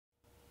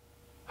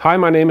Hi,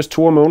 my name is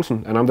Tore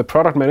Mogensen and I'm the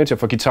product manager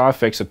for guitar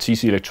effects at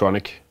TC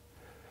Electronic.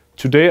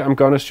 Today I'm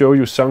gonna show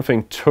you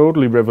something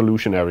totally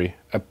revolutionary,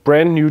 a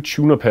brand new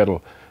tuner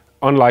pedal,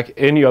 unlike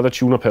any other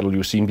tuner pedal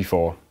you've seen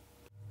before.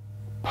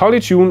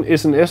 PolyTune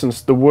is in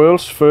essence the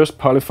world's first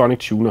polyphonic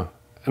tuner,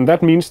 and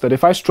that means that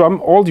if I strum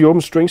all the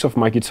open strings of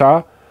my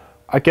guitar,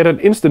 I get an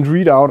instant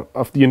readout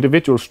of the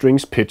individual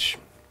strings' pitch.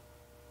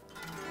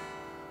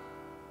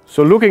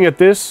 So looking at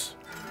this,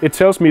 it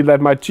tells me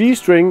that my G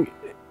string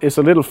is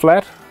a little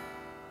flat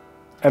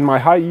and my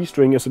high E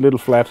string is a little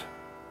flat.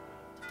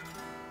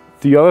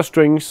 The other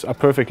strings are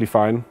perfectly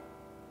fine.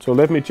 So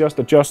let me just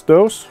adjust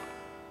those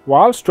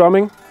while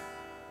strumming.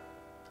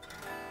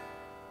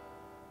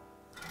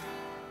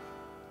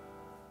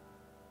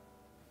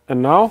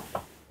 And now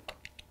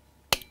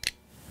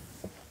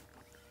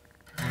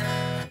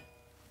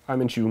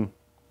I'm in tune.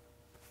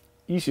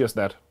 Easy as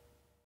that.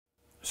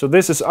 So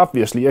this is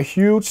obviously a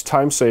huge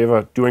time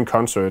saver during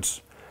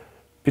concerts.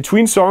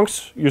 Between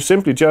songs, you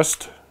simply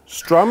just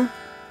strum,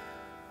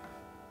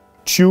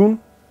 tune,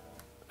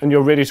 and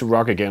you're ready to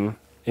rock again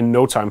in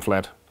no time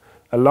flat.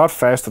 A lot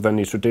faster than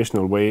the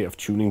traditional way of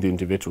tuning the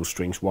individual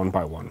strings one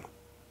by one.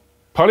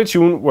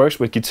 PolyTune works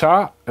with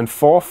guitar and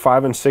 4,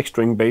 5 and 6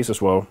 string bass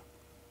as well.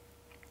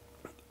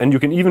 And you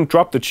can even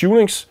drop the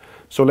tunings.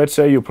 So let's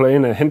say you play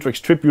in a Hendrix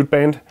tribute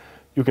band,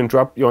 you can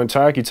drop your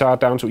entire guitar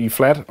down to E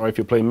flat, or if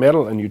you play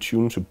metal and you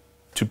tune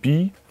to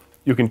B,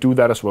 you can do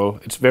that as well.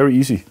 It's very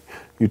easy.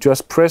 You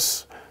just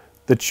press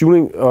the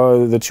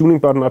tuning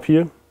button up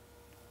here.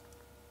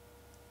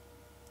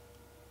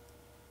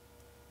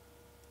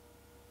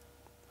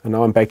 And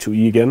now I'm back to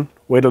E again.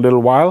 Wait a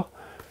little while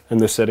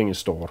and the setting is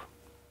stored.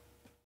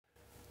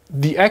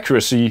 The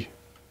accuracy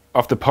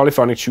of the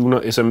polyphonic tuner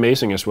is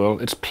amazing as well.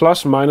 It's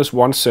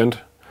 ±1 cent,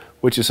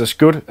 which is as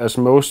good as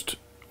most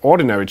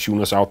ordinary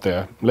tuners out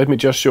there. Let me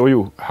just show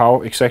you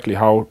exactly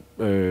how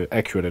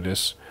accurate it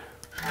is.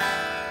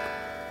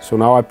 So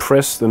now I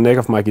press the neck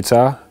of my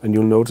guitar and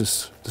you'll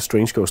notice the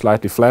strings go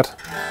slightly flat.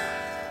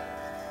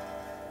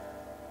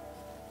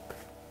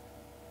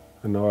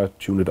 And now I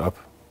tune it up.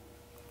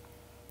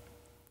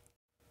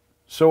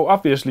 So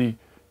obviously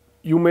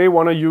you may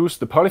want to use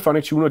the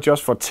polyphonic tuner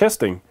just for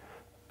testing,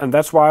 and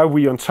that's why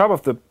we, on top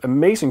of the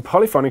amazing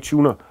polyphonic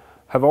tuner,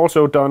 have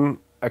also done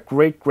a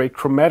great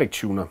chromatic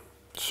tuner.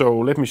 So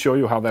let me show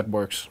you how that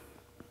works.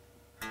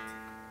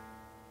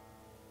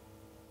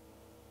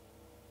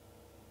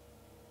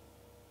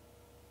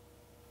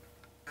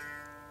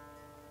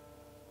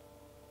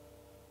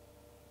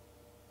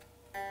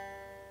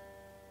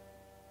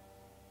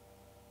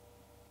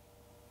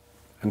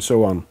 And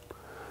so on.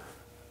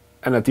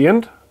 And at the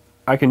end,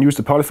 I can use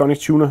the polyphonic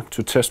tuner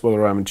to test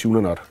whether I'm in tune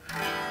or not.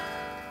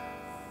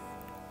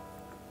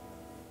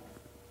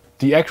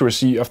 The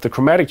accuracy of the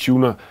chromatic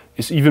tuner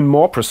is even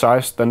more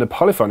precise than the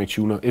polyphonic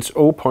tuner. It's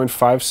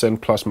 0.5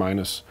 cent plus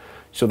minus.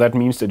 So that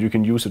means that you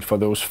can use it for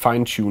those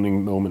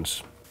fine-tuning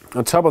moments.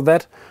 On top of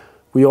that,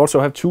 we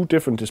also have 2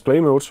 different display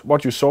modes.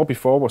 What you saw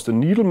before was the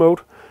needle mode.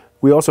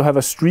 We also have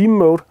a stream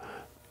mode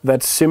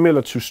that's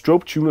similar to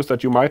strobe tuners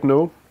that you might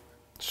know.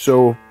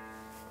 So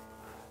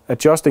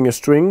adjusting a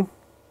string,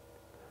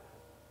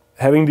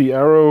 having the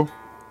arrow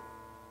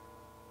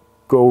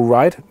go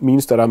right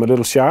means that I'm a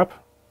little sharp.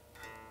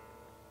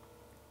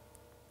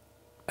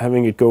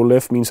 Having it go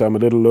left means I'm a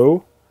little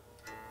low.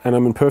 And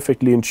I'm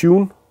perfectly in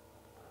tune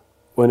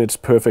when it's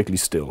perfectly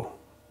still.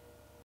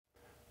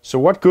 So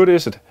what good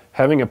is it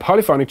having a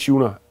polyphonic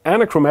tuner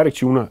and a chromatic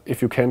tuner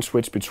if you can't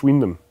switch between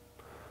them?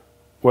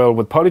 Well,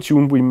 with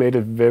PolyTune we made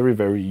it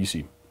very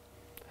easy.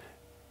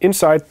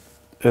 Inside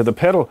the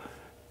pedal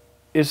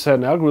is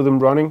an algorithm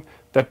running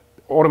that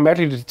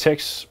automatically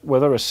detects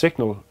whether a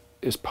signal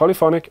is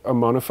polyphonic or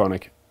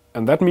monophonic.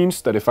 And that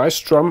means that if I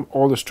strum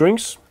all the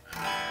strings,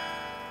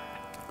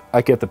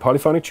 I get the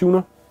polyphonic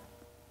tuner.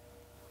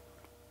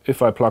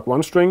 If I pluck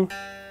one string,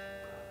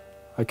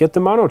 I get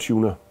the mono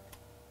tuner.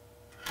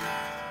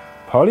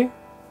 Poly,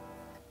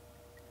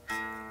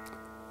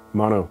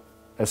 mono,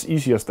 as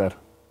easy as that.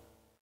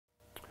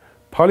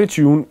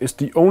 PolyTune is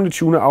the only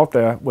tuner out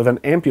there with an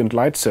ambient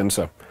light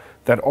sensor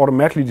that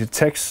automatically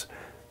detects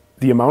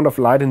the amount of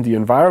light in the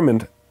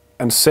environment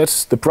and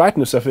sets the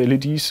brightness of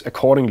LEDs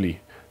accordingly.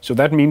 So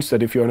that means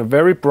that if you're in a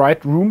very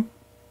bright room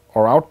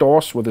or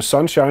outdoors with the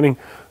sun shining,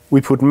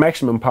 we put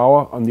maximum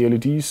power on the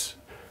LEDs.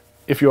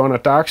 If you're on a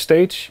dark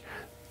stage,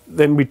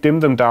 then we dim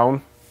them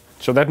down.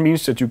 So that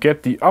means that you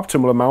get the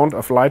optimal amount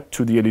of light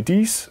to the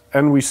LEDs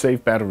and we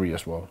save battery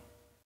as well.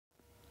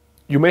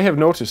 You may have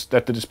noticed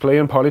that the display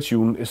on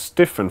PolyTune is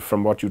different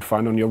from what you'd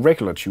find on your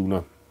regular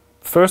tuner.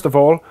 First of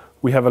all,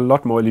 we have a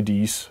lot more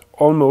LEDs,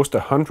 almost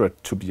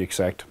 100 to be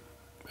exact.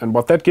 And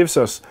what that gives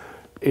us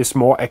is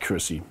more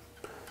accuracy.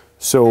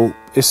 So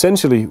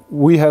essentially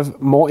we have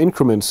more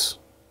increments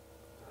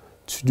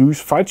to do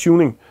fine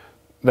tuning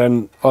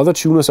than other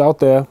tuners out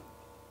there.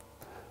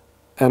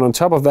 And on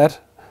top of that,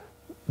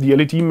 the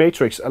LED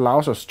matrix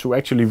allows us to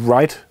actually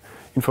write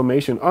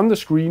information on the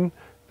screen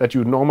that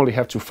you'd normally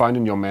have to find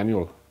in your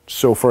manual.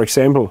 So for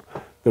example,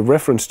 the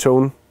reference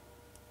tone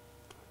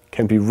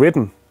can be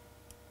written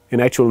in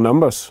actual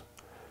numbers,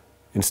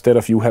 instead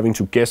of you having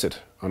to guess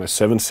it on a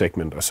 7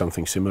 segment or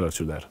something similar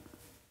to that.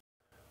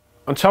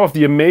 On top of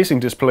the amazing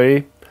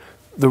display,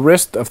 the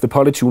rest of the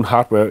PolyTune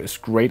hardware is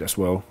great as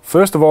well.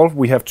 First of all,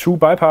 we have 2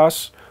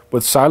 bypass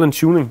with silent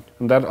tuning,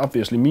 and that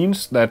obviously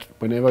means that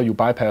whenever you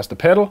bypass the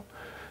pedal,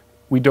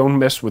 we don't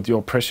mess with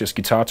your precious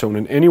guitar tone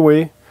in any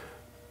way,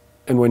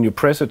 and when you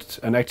press it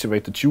and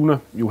activate the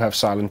tuner, you have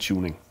silent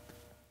tuning.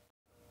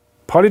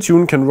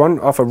 PolyTune can run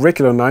off a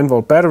regular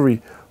 9V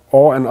battery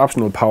or an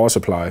optional power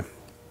supply.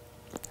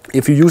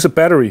 If you use a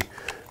battery,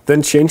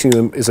 then changing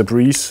them is a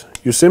breeze.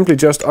 You simply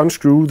just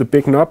unscrew the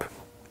big knob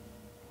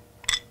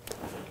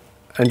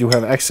and you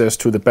have access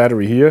to the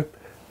battery here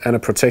and a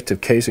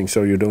protective casing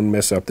so you don't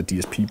mess up the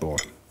DSP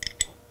board.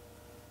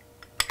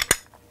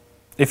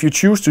 If you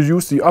choose to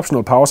use the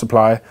optional power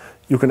supply,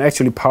 you can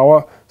actually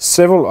power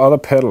several other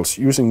pedals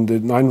using the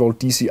 9V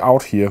DC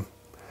out here.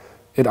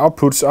 It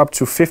outputs up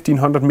to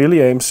 1500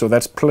 milliamps, so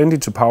that's plenty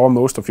to power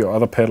most of your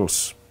other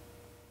pedals.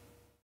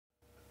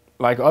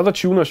 Like other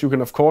tuners, you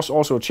can of course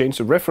also change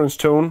the reference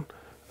tone,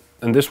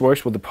 and this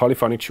works with the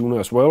polyphonic tuner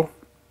as well.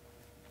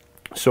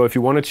 So if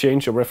you want to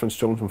change your reference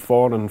tone from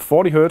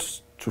 440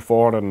 Hz to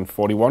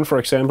 441, for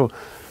example,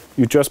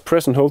 you just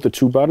press and hold the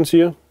 2 buttons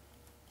here,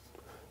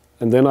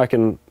 and then I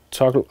can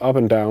toggle up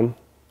and down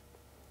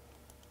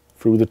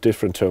through the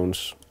different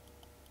tones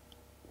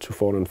to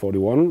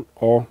 441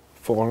 or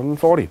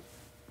 440.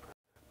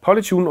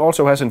 PolyTune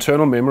also has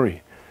internal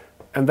memory,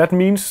 and that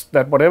means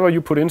that whatever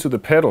you put into the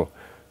pedal,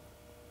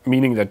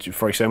 meaning that,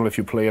 for example, if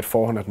you play at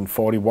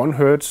 441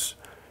 Hz,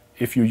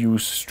 if you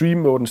use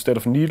stream mode instead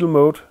of needle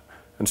mode,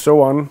 and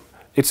so on,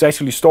 it's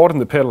actually stored in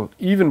the pedal,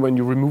 even when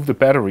you remove the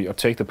battery or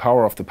take the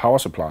power off the power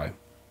supply.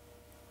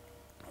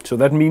 So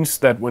that means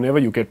that whenever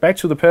you get back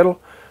to the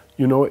pedal,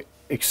 you know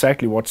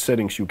exactly what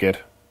settings you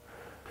get.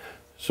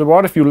 So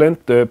what if you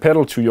lent the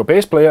pedal to your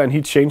bass player and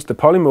he changed the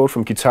poly mode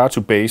from guitar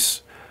to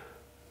bass?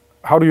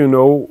 How do you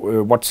know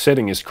what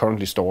setting is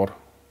currently stored?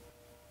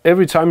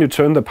 Every time you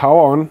turn the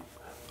power on,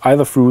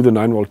 either through the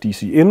 9V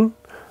DC in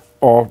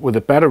or with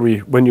a battery,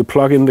 when you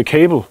plug in the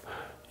cable,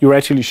 you're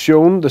actually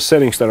shown the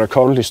settings that are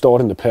currently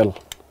stored in the pedal.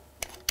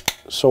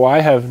 So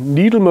I have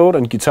needle mode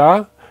and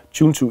guitar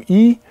tuned to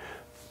E,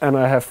 and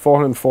I have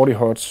 440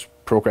 Hz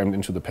programmed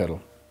into the pedal.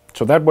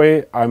 So that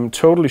way I'm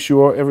totally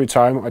sure every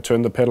time I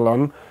turn the pedal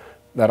on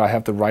that I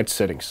have the right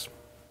settings.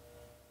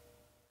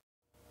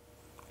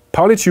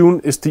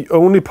 PolyTune is the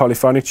only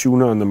polyphonic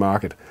tuner on the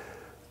market.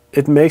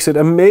 It makes it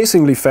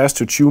amazingly fast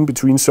to tune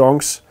between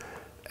songs,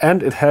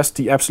 and it has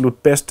the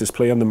absolute best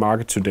display on the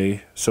market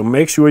today. So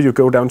make sure you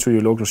go down to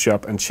your local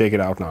shop and check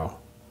it out now.